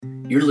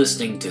You're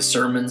listening to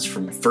sermons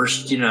from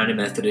First United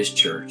Methodist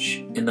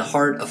Church in the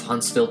heart of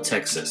Huntsville,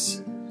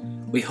 Texas.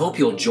 We hope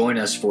you'll join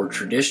us for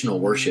traditional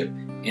worship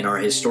in our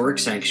historic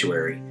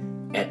sanctuary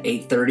at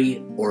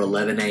 8:30 or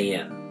 11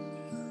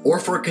 a.m., or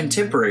for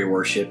contemporary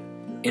worship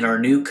in our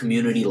new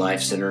Community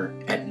Life Center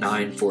at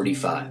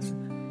 9:45.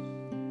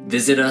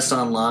 Visit us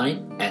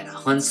online at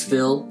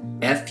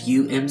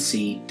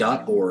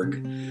huntsvillefumc.org,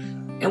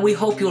 and we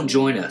hope you'll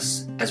join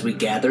us as we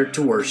gather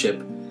to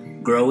worship,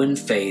 grow in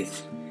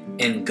faith,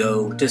 and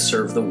go to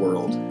serve the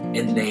world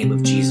in the name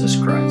of Jesus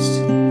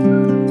Christ.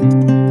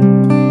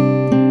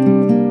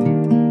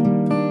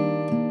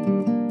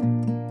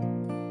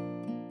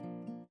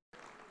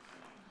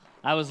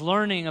 I was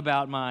learning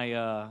about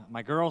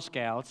my Girl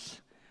Scouts.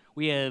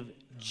 We have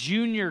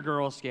junior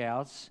Girl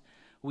Scouts,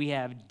 we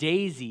have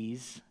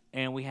daisies,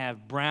 and we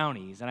have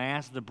brownies. And I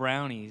asked the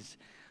brownies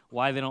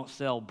why they don't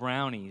sell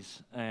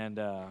brownies. And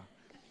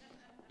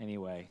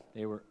anyway,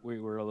 we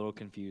were a little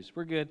confused.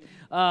 We're good.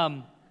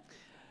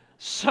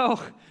 So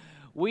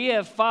we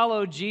have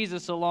followed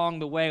Jesus along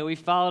the way. We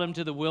followed him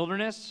to the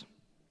wilderness.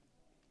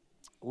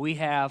 We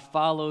have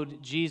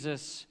followed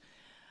Jesus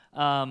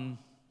to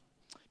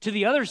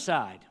the other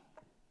side,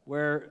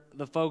 where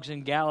the folks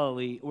in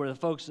Galilee, where the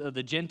folks of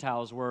the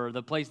Gentiles were,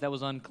 the place that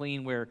was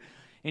unclean, where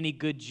any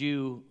good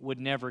Jew would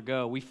never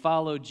go. We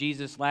followed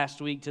Jesus last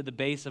week to the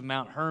base of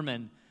Mount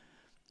Hermon,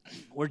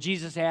 where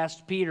Jesus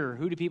asked Peter,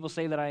 "Who do people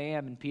say that I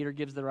am?" And Peter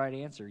gives the right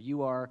answer.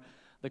 "You are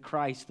the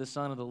Christ, the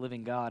Son of the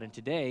living God." And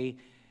today,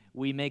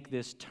 we make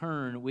this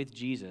turn with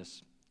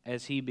Jesus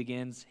as he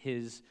begins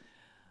his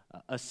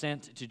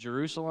ascent to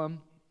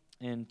Jerusalem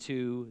and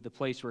to the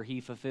place where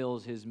he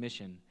fulfills his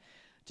mission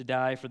to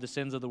die for the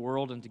sins of the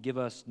world and to give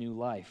us new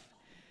life.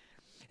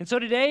 And so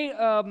today,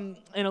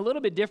 in a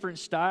little bit different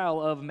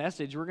style of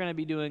message, we're going to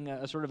be doing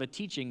a sort of a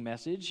teaching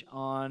message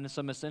on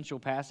some essential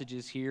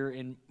passages here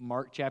in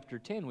Mark chapter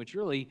 10, which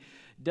really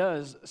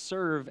does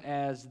serve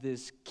as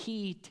this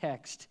key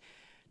text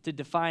to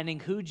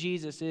defining who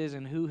Jesus is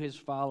and who his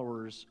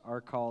followers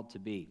are called to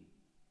be.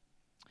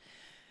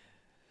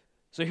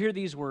 So hear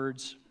these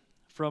words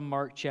from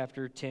Mark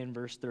chapter 10,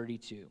 verse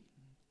 32.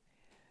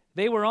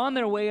 They were on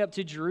their way up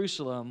to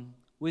Jerusalem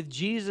with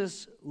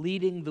Jesus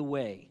leading the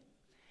way.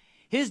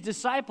 His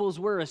disciples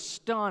were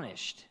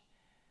astonished.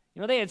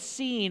 They had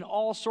seen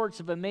all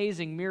sorts of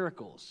amazing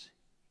miracles.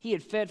 He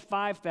had fed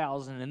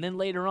 5,000, and then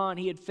later on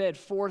he had fed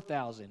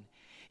 4,000.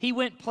 He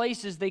went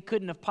places they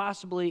couldn't have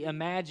possibly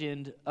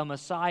imagined a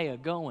Messiah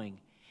going.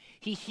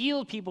 He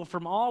healed people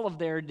from all of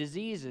their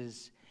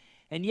diseases,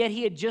 and yet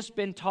he had just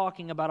been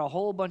talking about a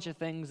whole bunch of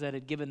things that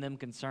had given them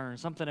concern,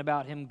 something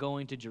about him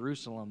going to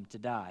Jerusalem to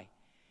die.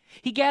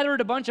 He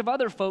gathered a bunch of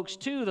other folks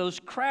too, those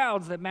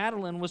crowds that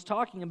Madeline was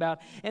talking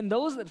about, and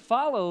those that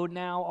followed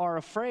now are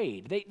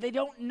afraid. They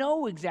don't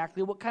know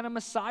exactly what kind of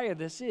Messiah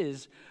this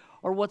is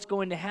or what's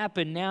going to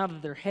happen now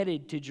that they're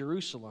headed to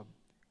Jerusalem.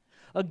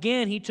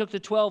 Again, he took the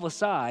 12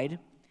 aside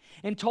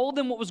and told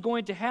them what was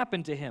going to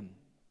happen to him.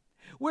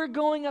 "We're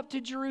going up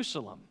to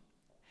Jerusalem."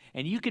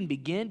 And you can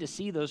begin to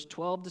see those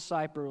 12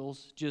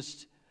 disciples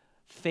just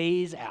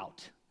phase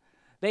out.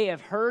 They have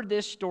heard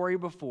this story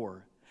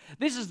before.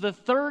 This is the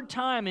third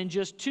time in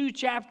just 2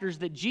 chapters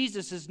that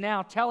Jesus is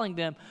now telling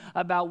them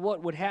about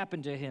what would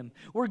happen to him.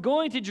 "We're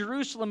going to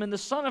Jerusalem, and the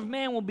Son of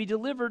Man will be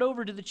delivered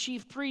over to the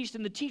chief priests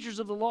and the teachers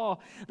of the law.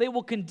 They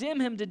will condemn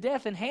him to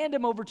death and hand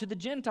him over to the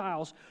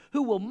Gentiles,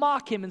 who will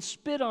mock him and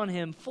spit on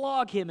him,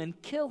 flog him,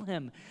 and kill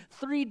him.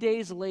 3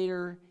 days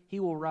later, he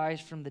will rise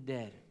from the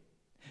dead."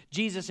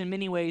 Jesus, in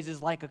many ways,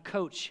 is like a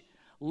coach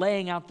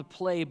laying out the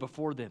play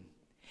before them.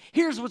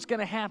 Here's what's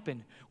going to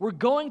happen. We're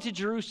going to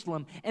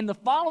Jerusalem, and the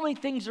following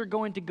things are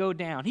going to go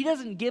down. He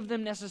doesn't give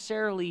them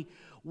necessarily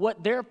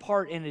what their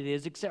part in it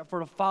is, except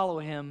for to follow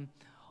him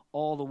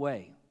all the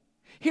way.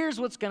 Here's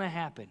what's going to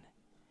happen.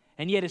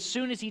 And yet, as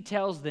soon as he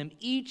tells them,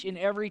 each and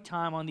every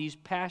time on these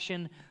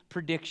passion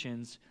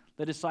predictions,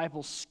 the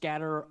disciples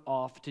scatter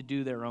off to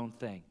do their own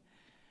thing.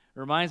 It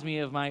reminds me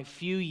of my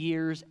few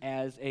years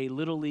as a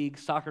Little League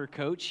soccer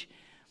coach.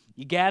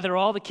 You gather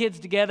all the kids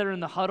together in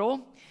the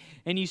huddle,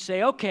 and you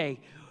say, "Okay,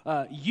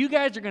 you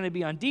guys are going to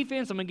be on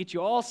defense. I'm going to get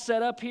you all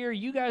set up here.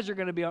 You guys are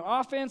going to be on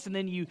offense." And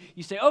then you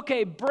say,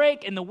 "Okay,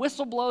 break," and the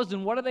whistle blows,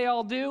 and what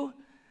do?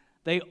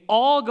 They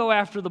all go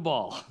after the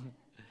ball.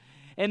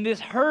 And this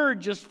herd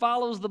just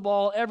follows the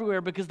ball everywhere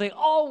because they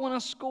all want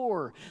to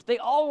score. They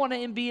all want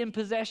to be in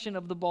possession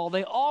of the ball.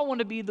 They all want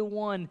to be the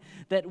one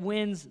that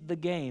wins the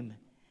game.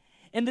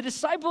 And the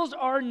disciples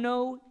are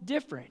no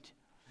different.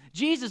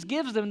 Jesus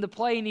gives them the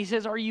play, and he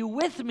says, "Are you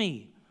with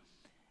me?"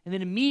 And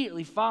then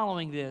immediately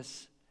following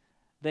this,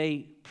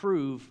 they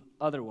prove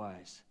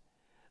otherwise.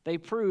 They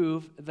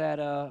prove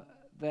that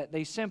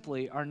they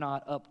simply are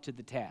not up to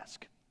the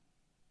task.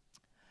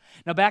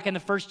 Now, back in the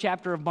first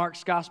chapter of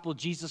Mark's gospel,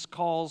 Jesus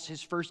calls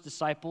his first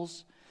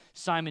disciples,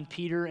 Simon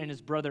Peter and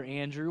his brother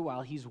Andrew,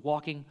 while he's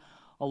walking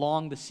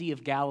along the Sea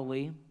of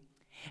Galilee.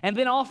 And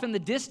then off in the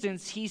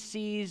distance, he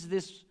sees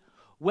this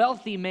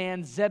wealthy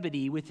man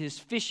Zebedee with his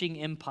fishing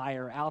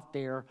empire out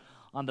there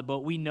on the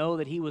boat. We know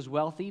that he was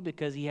wealthy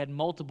because he had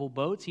multiple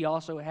boats. He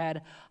also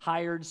had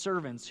hired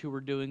servants who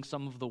were doing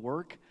some of the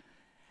work.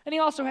 And he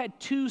also had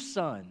 2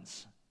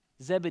 sons,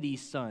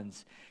 Zebedee's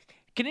sons.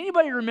 Can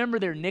anybody remember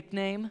their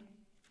nickname?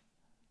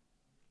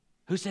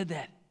 Who said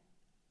that?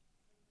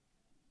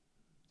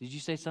 Did you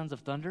say Sons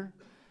of Thunder?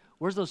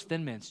 Where's those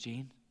Thin Mints,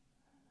 Gene?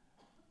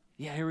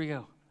 Yeah, here we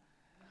go.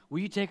 Will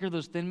you take her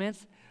those Thin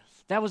Mints?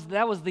 That was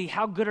the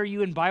how good are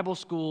you in Bible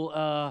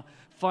school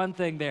fun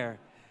thing there.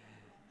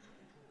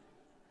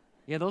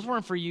 Yeah, those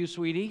weren't for you,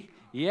 sweetie.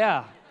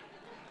 Yeah.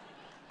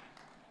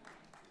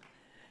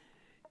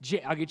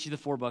 I'll get you the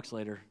 $4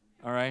 later,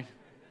 all right?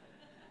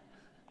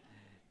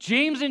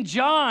 James and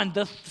John,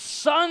 the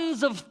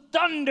sons of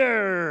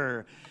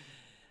thunder.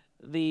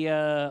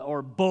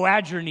 Or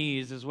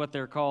Boanerges is what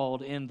they're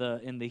called in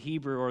the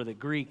Hebrew or the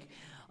Greek.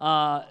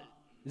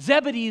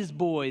 Zebedee's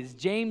boys,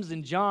 James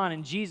and John,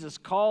 and Jesus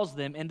calls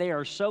them, and they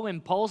are so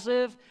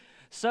impulsive,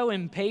 so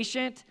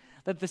impatient,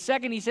 that the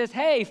second he says,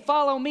 hey,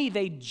 follow me,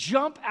 they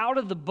jump out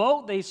of the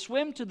boat, they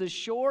swim to the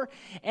shore,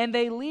 and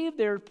they leave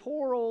their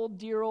poor old,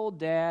 dear old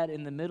dad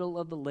in the middle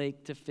of the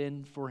lake to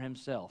fend for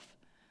himself.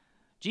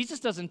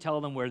 Jesus doesn't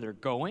tell them where they're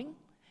going.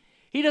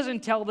 He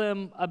doesn't tell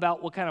them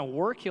about what kind of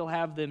work he'll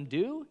have them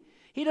do.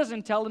 He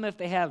doesn't tell them if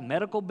they have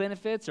medical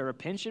benefits or a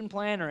pension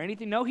plan or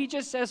anything. No, he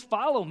just says,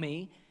 follow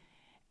me,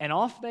 and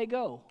off they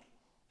go,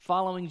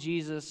 following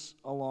Jesus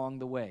along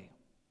the way.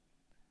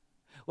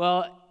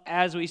 Well,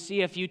 as we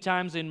see a few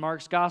times in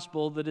Mark's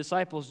gospel, the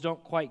disciples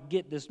don't quite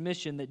get this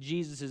mission that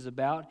Jesus is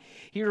about.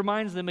 He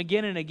reminds them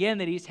again and again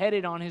that he's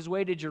headed on his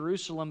way to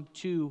Jerusalem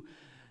to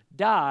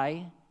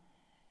die.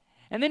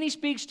 And then he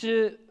speaks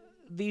to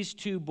these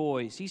 2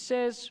 boys. He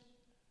says,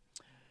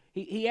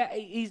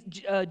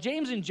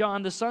 James and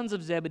John, the sons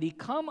of Zebedee,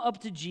 come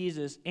up to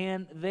Jesus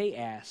and they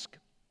ask,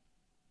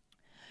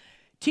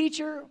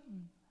 Teacher,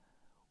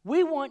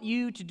 we want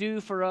you to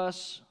do for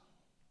us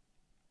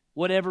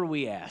whatever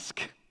we ask.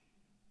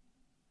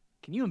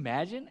 Can you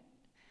imagine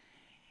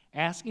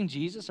asking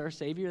Jesus, our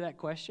Savior, that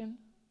question?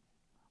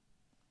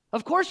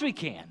 Of course we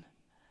can,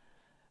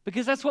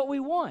 because that's what we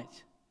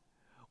want.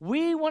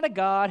 We want a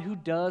God who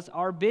does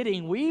our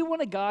bidding. We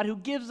want a God who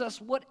gives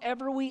us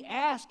whatever we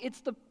ask.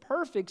 It's the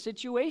perfect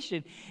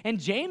situation. And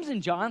James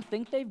and John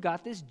think they've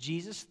got this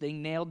Jesus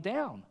thing nailed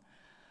down.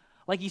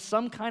 Like he's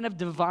some kind of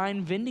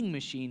divine vending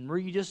machine where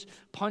you just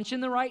punch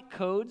in the right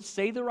code,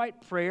 say the right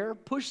prayer,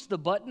 push the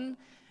button,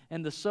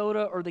 and the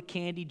soda or the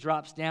candy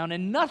drops down,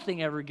 and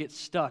nothing ever gets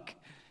stuck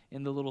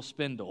in the little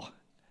spindle.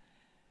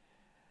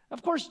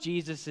 Of course,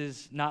 Jesus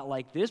is not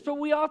like this, but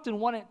we often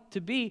want it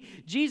to be.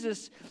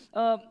 Jesus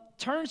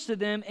turns to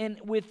them, and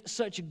with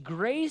such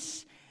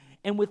grace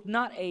and with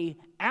not an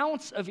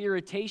ounce of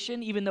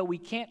irritation, even though we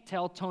can't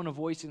tell tone of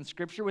voice in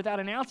Scripture, without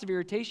an ounce of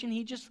irritation,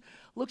 he just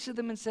looks at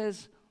them and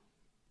says,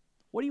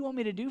 what do you want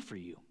me to do for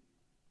you?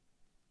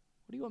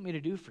 What do you want me to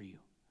do for you?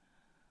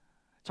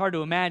 It's hard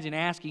to imagine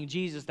asking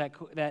Jesus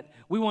that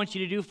we want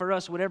you to do for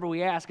us whatever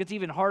we ask. It's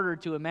even harder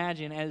to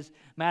imagine, as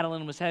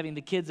Madeline was having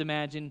the kids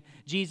imagine,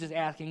 Jesus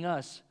asking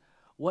us,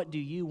 what do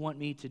you want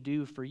me to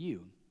do for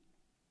you?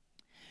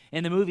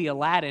 In the movie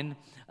Aladdin,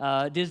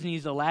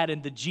 Disney's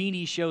Aladdin, the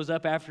genie shows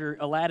up after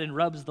Aladdin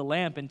rubs the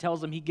lamp and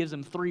tells him he gives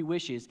him 3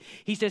 wishes.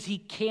 He says you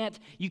can't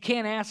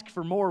ask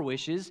for more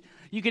wishes.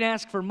 You can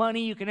ask for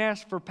money, you can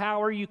ask for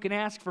power, you can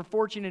ask for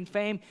fortune and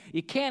fame.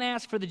 You can't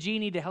ask for the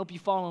genie to help you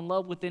fall in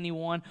love with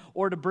anyone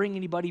or to bring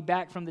anybody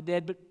back from the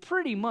dead, but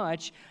pretty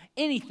much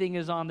anything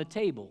is on the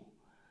table.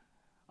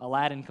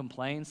 Aladdin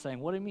complains, saying,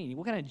 what do you mean?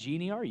 What kind of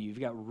genie are you?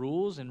 You've got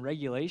rules and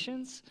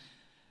regulations?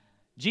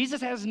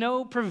 Jesus has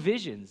no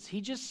provisions. He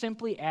just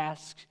simply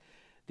asks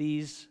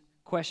these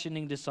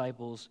questioning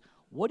disciples,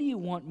 what do you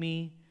want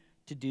me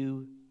to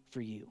do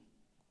for you?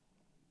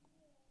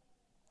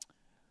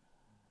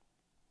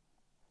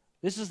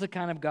 This is the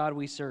kind of God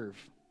we serve.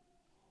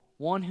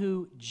 One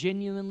who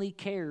genuinely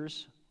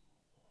cares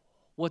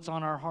what's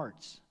on our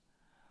hearts.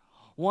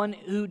 One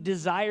who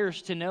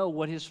desires to know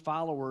what his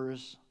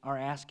followers are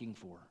asking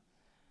for.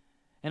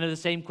 And of the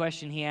same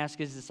question he asked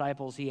his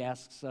disciples, he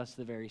asks us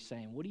the very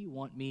same. What do you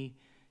want me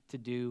to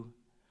do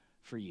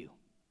for you?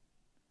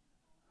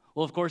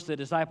 Well, of course, the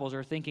disciples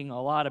are thinking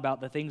a lot about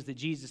the things that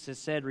Jesus has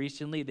said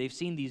recently. They've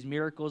seen these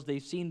miracles.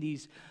 They've seen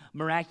these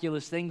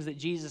miraculous things that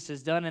Jesus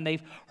has done, and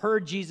they've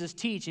heard Jesus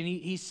teach. And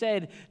he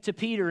said to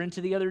Peter and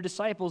to the other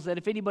disciples that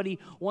if anybody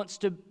wants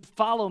to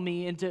follow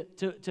me and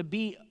to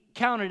be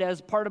counted as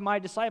part of my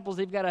disciples,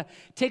 they've got to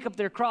take up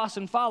their cross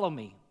and follow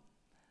me.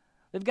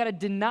 They've got to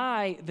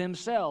deny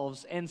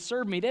themselves and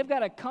serve me. They've got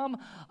to come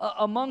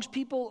amongst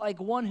people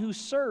like one who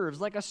serves,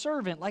 like a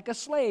servant, like a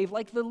slave,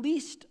 like the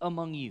least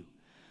among you.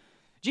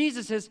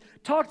 Jesus has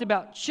talked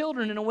about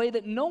children in a way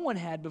that no one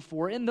had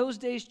before. In those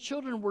days,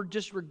 children were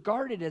just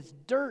regarded as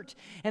dirt,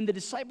 and the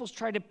disciples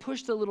tried to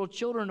push the little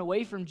children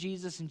away from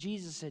Jesus, and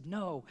Jesus said,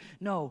 no,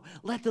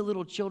 let the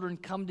little children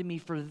come to me,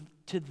 for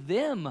to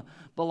them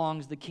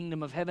belongs the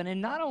kingdom of heaven.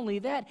 And not only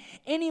that,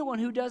 anyone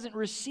who doesn't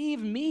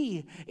receive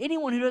me,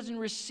 anyone who doesn't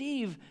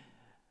receive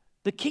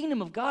the kingdom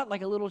of God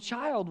like a little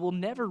child will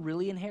never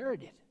really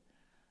inherit it.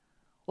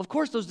 Well, of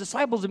course, those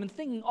disciples have been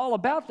thinking all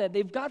about that.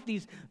 They've got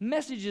these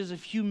messages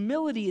of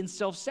humility and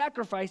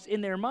self-sacrifice in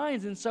their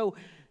minds, and so,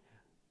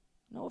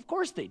 no, of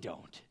course they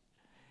don't.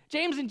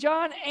 James and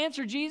John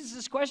answer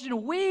Jesus'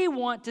 question. We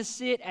want to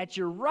sit at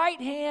your right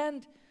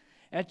hand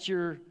and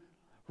your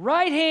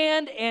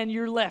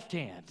left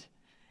hand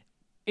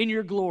in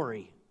your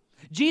glory.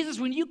 Jesus,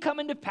 when you come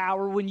into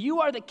power, when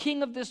you are the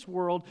king of this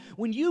world,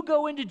 when you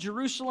go into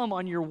Jerusalem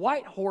on your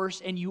white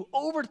horse and you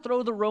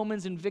overthrow the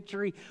Romans in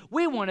victory,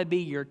 we want to be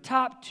your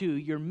top two,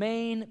 your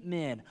main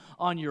men,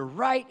 on your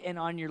right and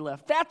on your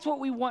left. That's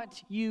what we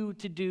want you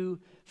to do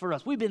for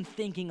us. We've been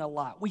thinking a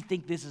lot. We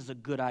think this is a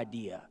good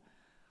idea.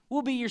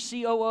 We'll be your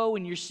COO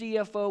and your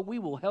CFO. We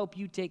will help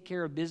you take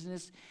care of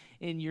business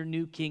in your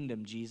new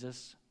kingdom,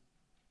 Jesus.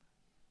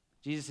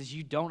 Jesus says,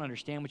 you don't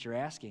understand what you're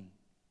asking.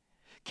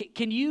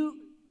 Can you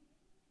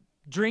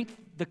drink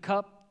the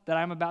cup that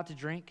I'm about to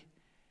drink?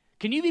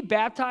 Can you be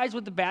baptized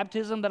with the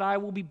baptism that I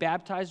will be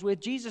baptized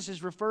with? Jesus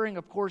is referring,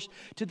 of course,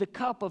 to the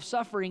cup of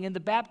suffering and the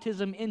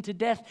baptism into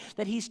death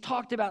that he's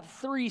talked about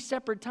 3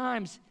 separate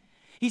times.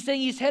 He's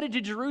saying he's headed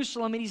to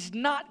Jerusalem, and he's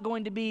not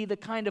going to be the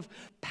kind of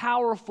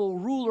powerful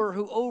ruler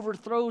who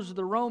overthrows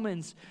the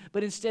Romans,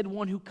 but instead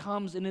one who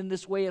comes and in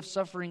this way of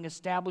suffering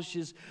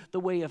establishes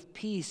the way of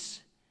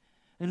peace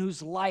and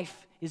whose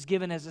life is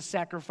given as a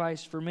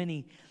sacrifice for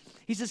many.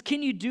 He says,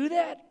 can you do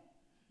that?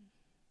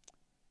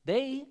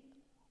 They,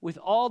 with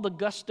all the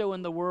gusto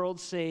in the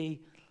world, say,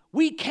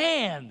 we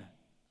can,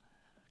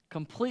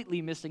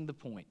 completely missing the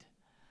point.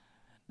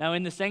 Now,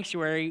 in the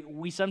sanctuary,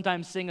 we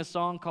sometimes sing a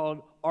song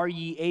called Are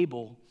Ye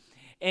Able?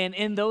 And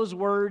in those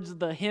words,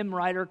 the hymn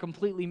writer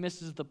completely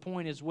misses the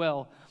point as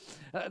well.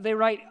 They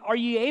write, Are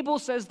ye able,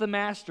 says the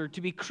Master,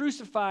 to be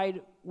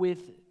crucified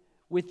with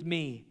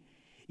me?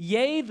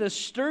 Yea, the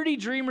sturdy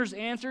dreamers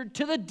answered,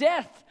 to the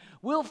death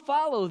we'll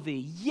follow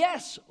thee.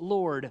 Yes,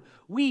 Lord,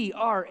 we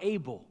are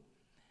able.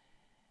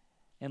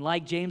 And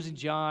like James and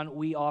John,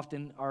 we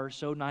often are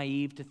so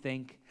naive to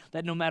think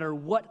that no matter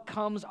what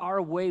comes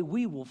our way,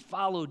 we will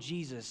follow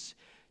Jesus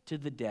to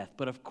the death.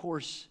 But of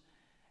course,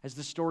 as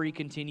the story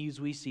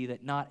continues, we see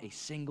that not a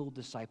single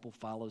disciple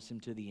follows him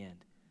to the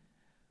end.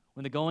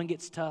 When the going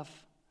gets tough,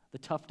 the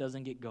tough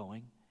doesn't get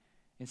going.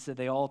 Instead,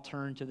 they all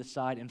turn to the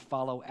side and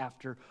follow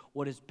after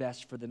what is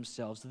best for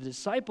themselves. The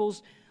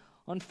disciples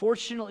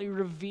unfortunately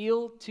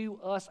reveal to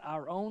us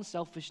our own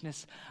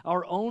selfishness,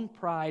 our own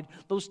pride,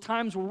 those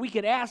times where we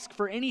could ask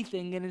for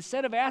anything, and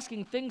instead of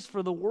asking things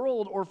for the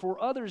world or for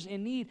others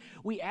in need,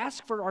 we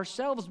ask for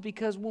ourselves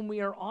because when we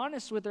are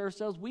honest with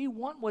ourselves, we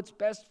want what's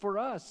best for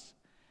us.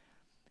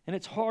 And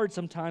it's hard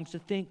sometimes to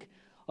think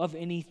of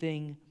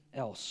anything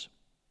else.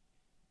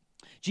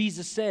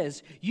 Jesus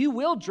says, you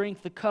will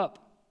drink the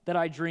cup that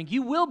I drink.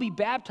 You will be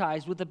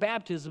baptized with the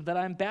baptism that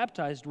I'm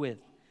baptized with.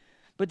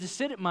 But to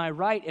sit at my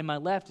right and my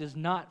left is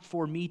not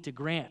for me to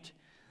grant.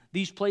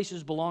 These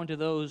places belong to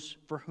those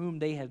for whom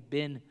they have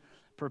been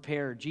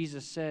prepared.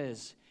 Jesus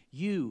says,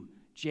 you,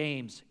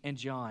 James and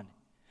John,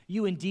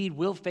 you indeed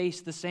will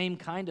face the same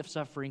kind of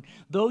suffering.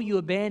 Though you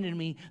abandon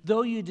me,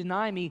 though you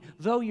deny me,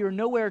 though you're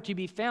nowhere to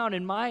be found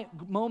in my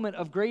moment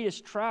of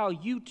greatest trial,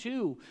 you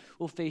too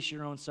will face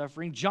your own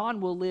suffering.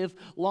 John will live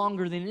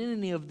longer than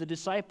any of the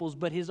disciples,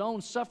 but his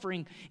own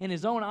suffering in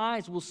his own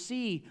eyes will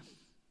see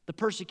the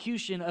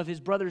persecution of his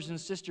brothers and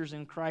sisters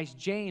in Christ.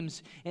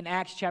 James, in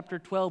Acts chapter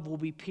 12, will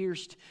be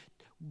pierced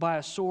by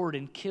a sword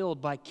and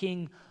killed by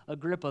King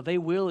Agrippa. They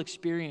will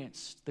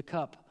experience the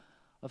cup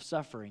of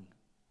suffering.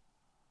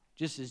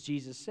 Just as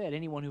Jesus said,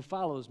 anyone who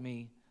follows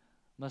me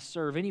must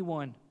serve.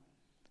 Anyone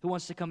who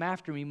wants to come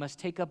after me must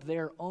take up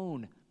their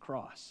own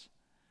cross.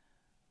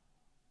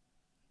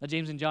 Now,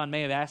 James and John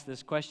may have asked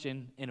this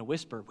question in a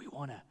whisper. We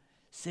want to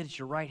sit at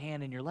your right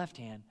hand and your left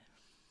hand.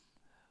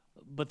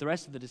 But the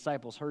rest of the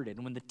disciples heard it.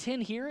 And when the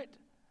 10 hear it,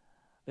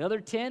 the other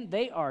 10,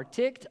 they are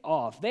ticked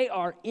off. They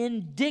are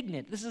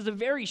indignant. This is a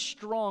very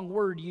strong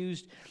word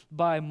used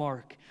by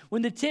Mark.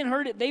 When the 10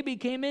 heard it, they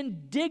became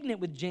indignant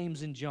with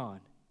James and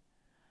John.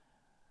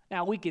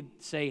 Now, we could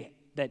say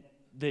that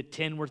the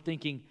 10 were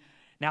thinking,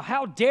 now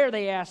how dare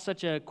they ask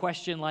such a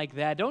question like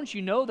that? Don't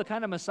you know the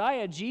kind of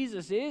Messiah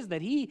Jesus is,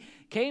 that he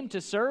came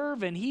to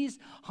serve and he's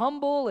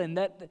humble, and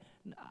that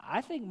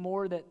I think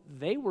more that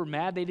they were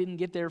mad they didn't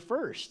get there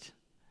first.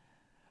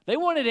 They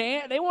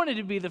wanted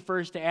to be the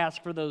first to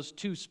ask for those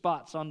 2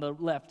 spots on the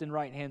left and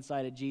right-hand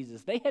side of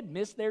Jesus. They had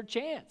missed their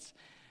chance,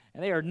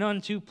 and they are none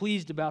too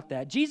pleased about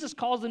that. Jesus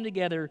calls them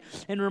together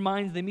and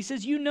reminds them. He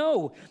says, you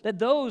know that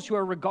those who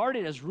are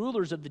regarded as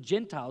rulers of the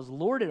Gentiles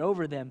lord it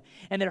over them,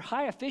 and their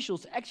high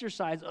officials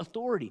exercise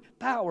authority,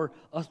 power,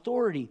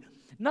 authority.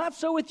 Not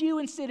so with you.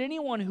 Instead,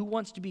 anyone who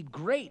wants to be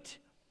great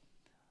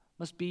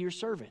must be your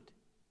servant.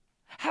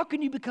 How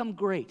can you become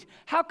great?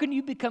 How can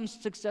you become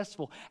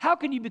successful? How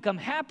can you become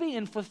happy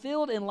and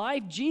fulfilled in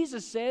life?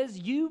 Jesus says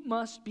you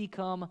must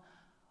become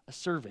a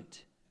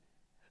servant.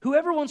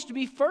 Whoever wants to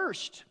be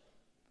first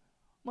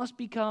must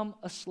become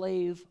a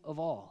slave of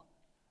all.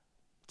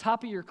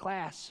 Top of your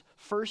class,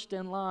 first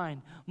in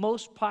line,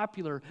 most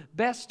popular,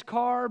 best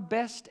car,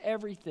 best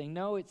everything.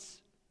 No,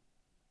 it's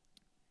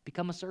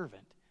become a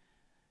servant.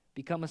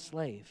 become a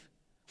slave.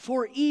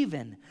 For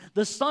even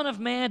the Son of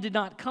Man did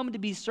not come to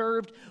be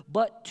served,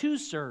 but to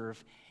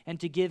serve and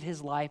to give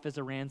his life as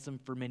a ransom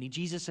for many.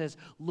 Jesus says,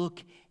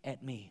 look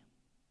at me.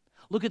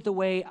 Look at the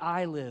way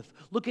I live.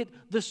 Look at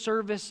the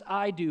service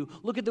I do.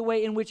 Look at the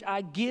way in which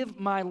I give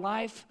my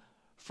life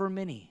for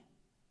many.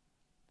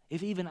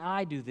 If even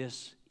I do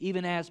this,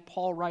 even as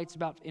Paul writes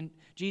about in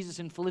Jesus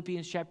in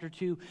Philippians chapter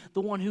 2,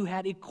 the one who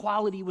had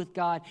equality with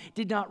God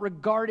did not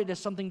regard it as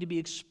something to be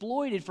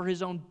exploited for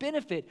his own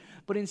benefit,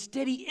 but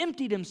instead he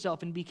emptied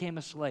himself and became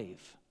a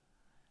slave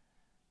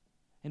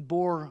and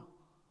bore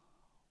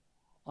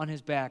on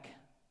his back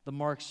the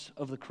marks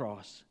of the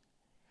cross.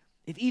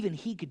 If even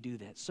he could do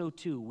that, so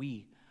too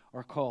we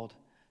are called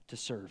to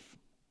serve.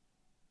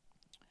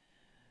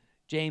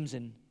 James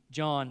and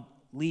John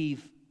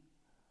leave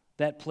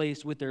that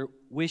place with their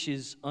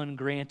wishes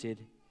ungranted,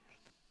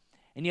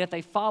 and yet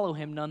they follow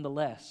him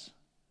nonetheless.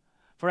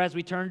 For as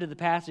we turn to the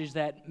passage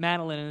that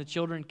Madeline and the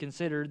children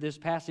considered, this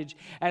passage,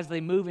 as they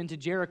move into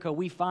Jericho,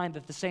 we find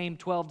that the same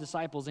 12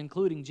 disciples,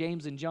 including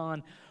James and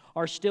John,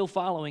 are still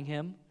following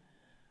him,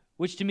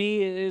 which to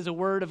me is a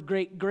word of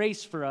great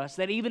grace for us,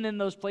 that even in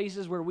those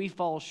places where we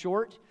fall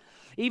short,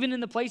 even in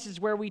the places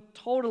where we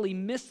totally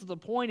miss the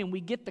point and we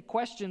get the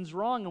questions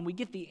wrong and we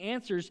get the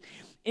answers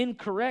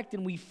incorrect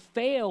and we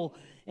fail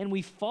and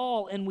we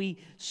fall and we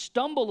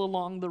stumble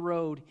along the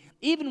road,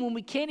 even when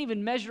we can't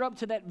even measure up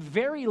to that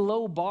very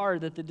low bar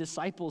that the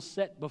disciples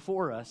set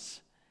before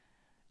us,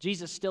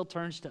 Jesus still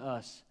turns to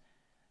us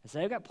and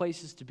says, I've got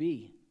places to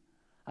be.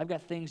 I've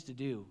got things to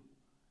do,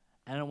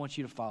 and I don't want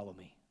you to follow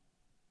me.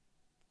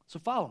 So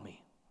follow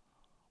me.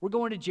 We're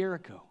going to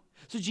Jericho.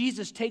 So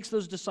Jesus takes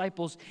those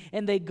disciples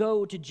and they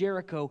go to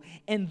Jericho,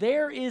 and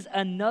there is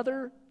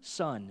another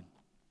son,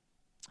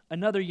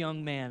 another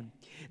young man.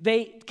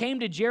 They came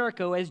to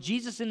Jericho as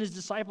Jesus and his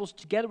disciples,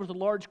 together with a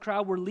large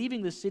crowd, were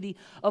leaving the city.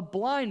 A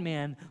blind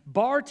man,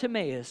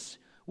 Bartimaeus,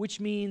 which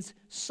means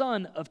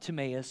son of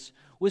Timaeus,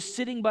 was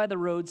sitting by the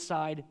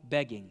roadside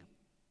begging.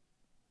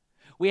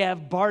 We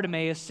have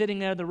Bartimaeus sitting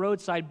there at the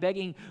roadside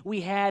begging.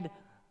 We had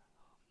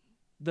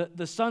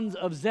the sons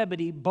of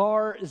Zebedee,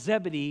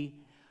 Zebedee,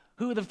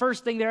 who the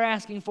first thing they're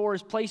asking for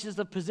is places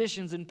of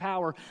positions and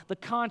power. The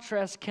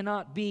contrast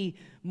cannot be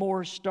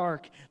more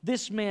stark.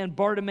 This man,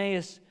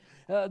 Bartimaeus,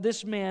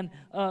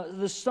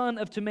 the son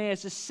of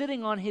Timaeus, is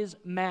sitting on his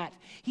mat.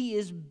 He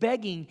is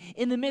begging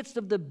in the midst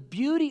of the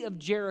beauty of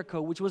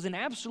Jericho, which was an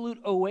absolute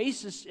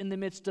oasis in the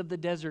midst of the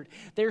desert.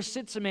 There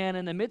sits a man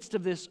in the midst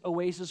of this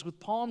oasis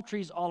with palm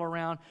trees all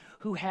around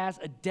who has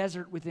a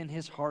desert within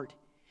his heart.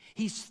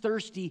 He's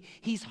thirsty.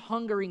 He's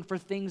hungering for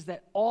things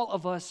that all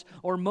of us,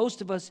 or most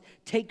of us,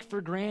 take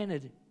for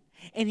granted.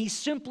 And he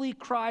simply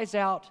cries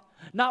out,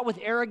 not with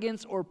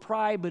arrogance or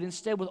pride, but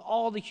instead with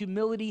all the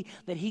humility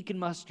that he can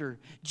muster.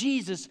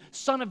 Jesus,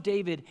 Son of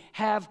David,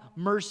 have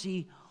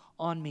mercy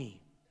on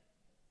me.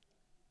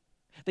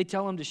 They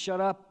tell him to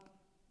shut up,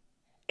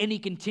 and he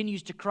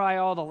continues to cry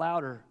all the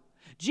louder.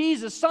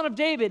 Jesus, Son of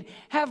David,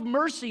 have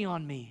mercy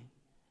on me.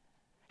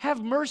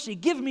 Have mercy.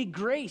 Give me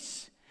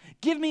grace.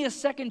 Give me a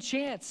second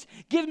chance.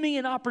 Give me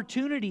an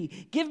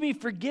opportunity. Give me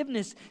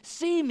forgiveness.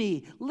 See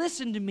me.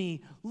 Listen to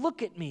me.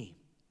 Look at me.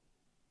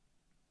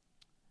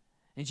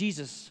 And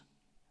Jesus,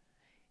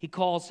 he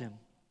calls him.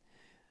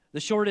 The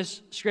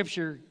shortest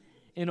scripture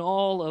in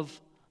all of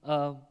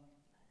the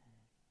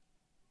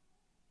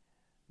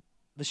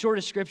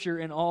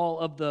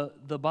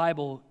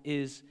Bible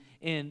is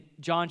in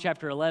John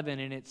chapter 11,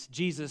 and it's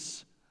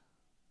Jesus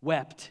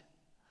wept.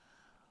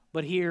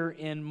 But here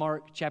in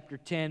Mark chapter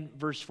 10,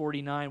 verse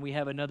 49, we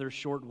have another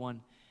short one,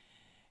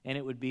 and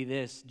it would be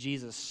this: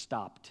 Jesus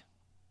stopped.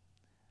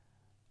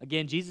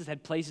 Again, Jesus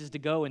had places to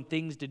go and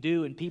things to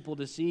do and people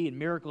to see and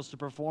miracles to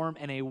perform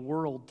and a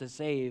world to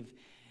save.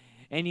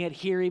 And yet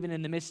here, even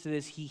in the midst of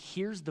this, he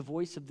hears the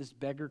voice of this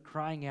beggar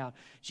crying out,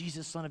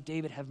 Jesus, Son of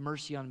David, have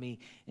mercy on me.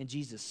 And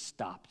Jesus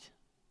stopped.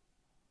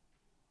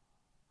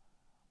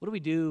 What do we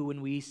do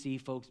when we see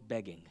folks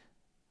begging?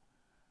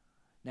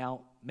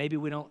 Now, maybe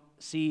we don't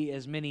see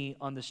as many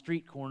on the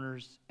street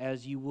corners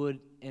as you would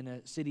in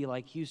a city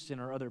like Houston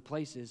or other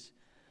places.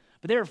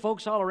 But there are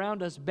folks all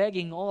around us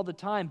begging all the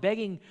time,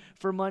 begging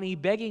for money,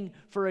 begging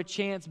for a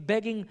chance,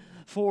 begging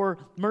for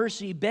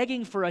mercy,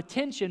 begging for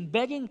attention,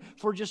 begging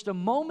for just a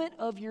moment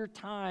of your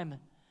time.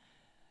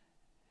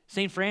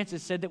 St.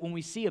 Francis said that when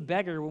we see a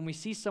beggar, when we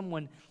see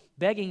someone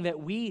begging,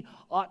 that we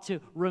ought to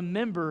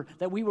remember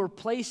that we were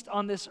placed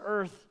on this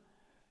earth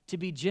to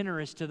be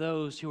generous to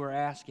those who are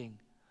asking.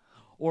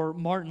 Or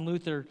Martin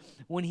Luther,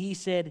 when he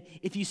said,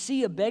 if you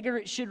see a beggar,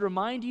 it should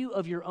remind you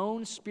of your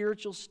own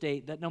spiritual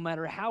state, that no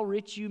matter how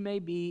rich you may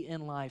be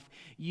in life,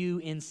 you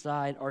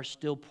inside are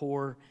still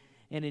poor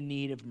and in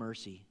need of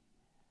mercy.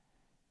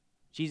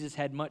 Jesus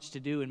had much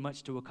to do and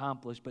much to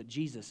accomplish, but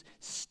Jesus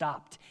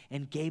stopped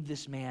and gave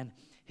this man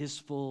his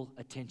full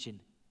attention.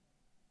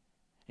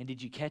 And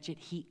did you catch it?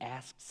 He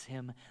asks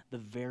him the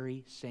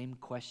very same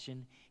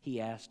question he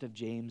asked of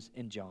James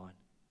and John.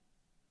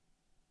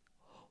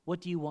 What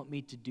do you want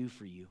me to do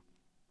for you?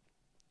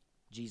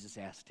 Jesus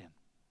asked him.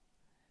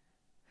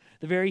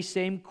 The very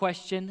same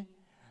question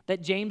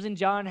that James and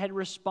John had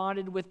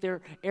responded with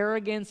their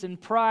arrogance and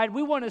pride.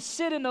 We want to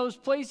sit in those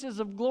places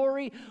of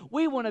glory.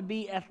 We want to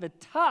be at the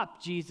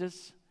top,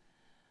 Jesus.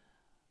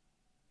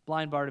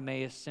 Blind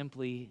Bartimaeus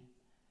simply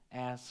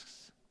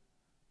asks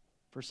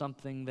for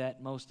something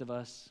that most of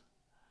us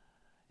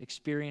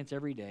experience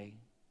every day.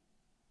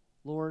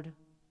 Lord,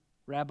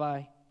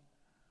 Rabbi,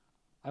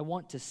 I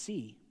want to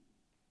see.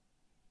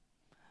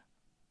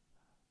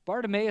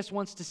 Bartimaeus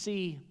wants to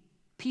see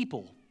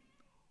people.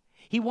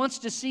 He wants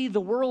to see the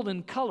world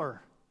in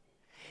color.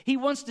 He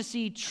wants to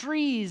see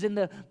trees and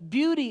the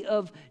beauty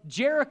of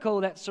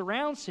Jericho that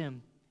surrounds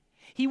him.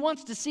 He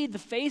wants to see the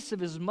face of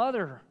his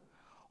mother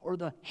or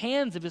the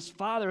hands of his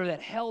father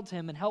that held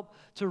him and helped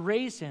to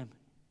raise him.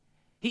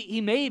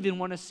 He may even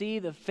want to see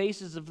the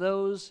faces of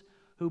those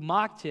who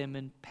mocked him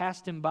and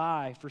passed him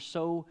by for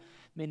so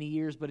many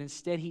years, but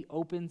instead he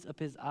opens up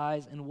his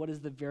eyes, and what is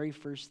the very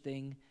first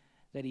thing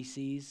that he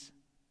sees?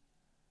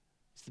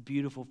 It's the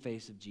beautiful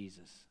face of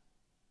Jesus.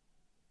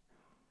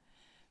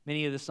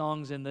 Many of the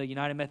songs in the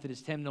United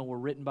Methodist hymnal were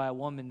written by a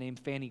woman named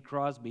Fanny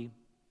Crosby,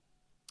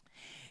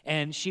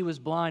 and she was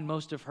blind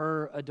most of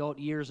her adult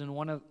years, and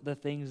one of the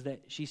things that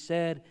she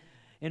said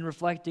in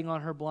reflecting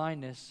on her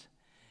blindness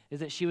is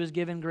that she was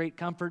given great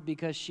comfort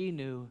because she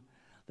knew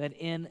that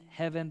in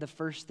heaven the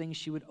first thing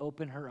she would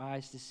open her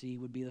eyes to see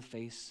would be the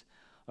face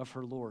of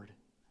her Lord.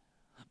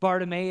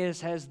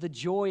 Bartimaeus has the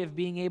joy of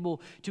being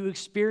able to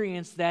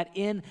experience that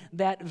in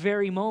that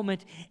very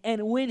moment,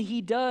 and when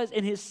he does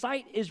and his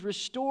sight is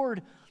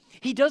restored,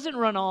 he doesn't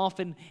run off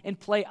and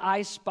play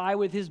I Spy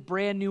with his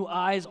brand new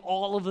eyes,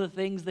 all of the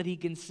things that he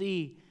can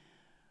see.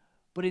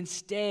 But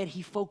instead,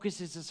 he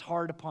focuses his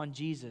heart upon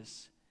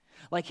Jesus.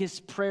 Like his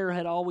prayer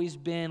had always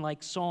been,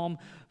 like Psalm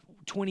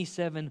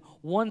 27,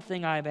 one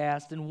thing I've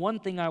asked and one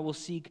thing I will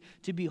seek,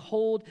 to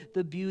behold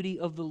the beauty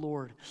of the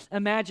Lord.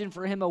 Imagine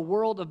for him a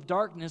world of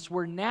darkness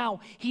where now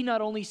he not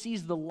only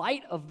sees the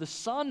light of the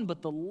sun,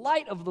 but the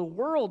light of the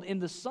world in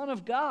the Son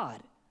of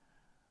God.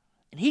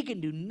 And he can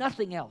do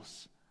nothing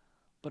else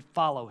but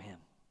follow him.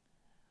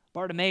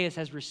 Bartimaeus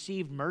has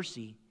received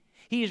mercy.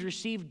 He has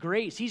received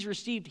grace. He's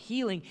received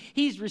healing.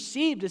 He's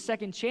received a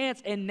second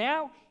chance, and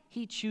now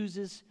he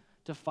chooses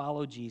to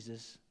follow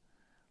Jesus.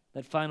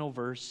 That final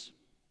verse,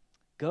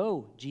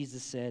 "Go,"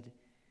 Jesus said,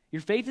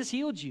 "your faith has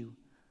healed you."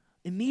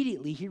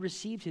 Immediately he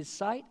received his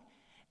sight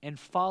and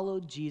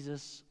followed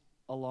Jesus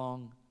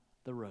along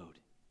the road.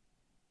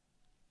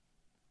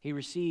 He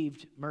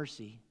received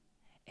mercy,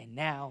 and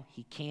now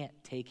he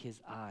can't take his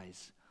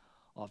eyes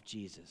off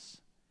Jesus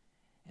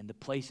and the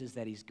places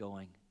that he's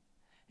going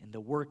and the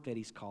work that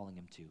he's calling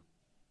him to.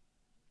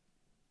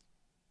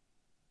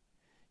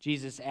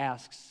 Jesus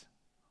asks,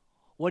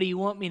 "What do you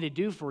want me to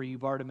do for you,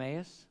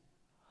 Bartimaeus?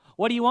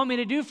 What do you want me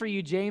to do for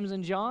you, James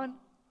and John?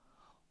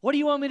 What do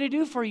you want me to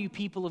do for you,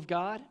 people of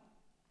God?"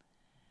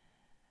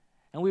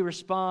 And we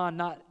respond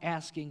not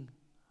asking,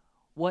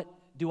 "What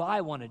do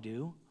I want to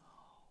do?"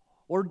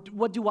 or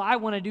 "What do I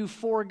want to do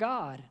for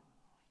God?"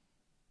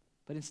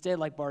 But instead,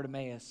 like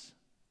Bartimaeus,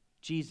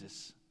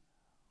 "Jesus,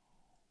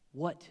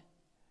 what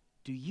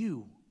do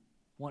you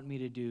want me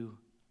to do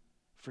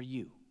for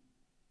you?"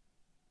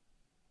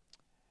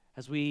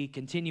 As we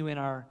continue in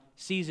our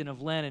season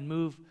of Lent and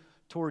move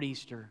toward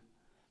Easter,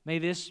 may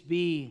this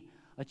be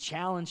a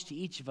challenge to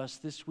each of us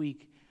this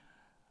week,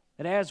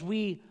 that as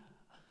we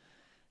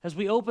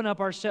open up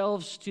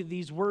ourselves to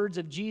these words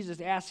of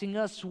Jesus asking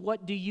us,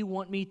 "What do you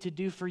want me to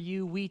do for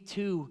you?" we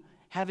too,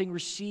 having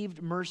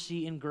received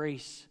mercy and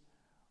grace,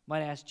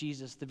 might ask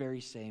Jesus the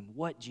very same.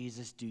 "What,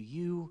 Jesus, do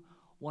you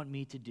want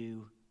me to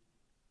do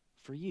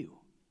for you?"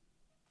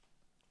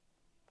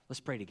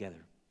 Let's pray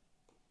together.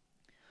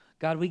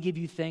 God, we give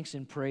you thanks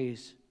and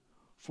praise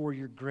for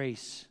your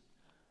grace,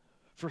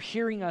 for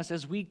hearing us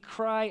as we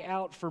cry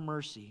out for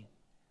mercy.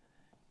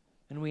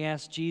 And we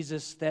ask,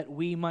 Jesus, that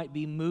we might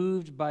be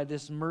moved by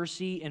this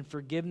mercy and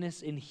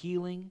forgiveness and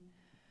healing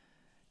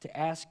to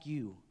ask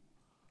you,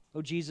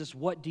 "Oh, Jesus,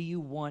 what do you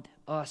want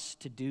us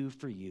to do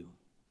for you?"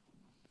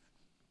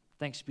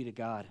 Thanks be to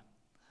God.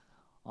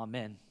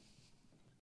 Amen.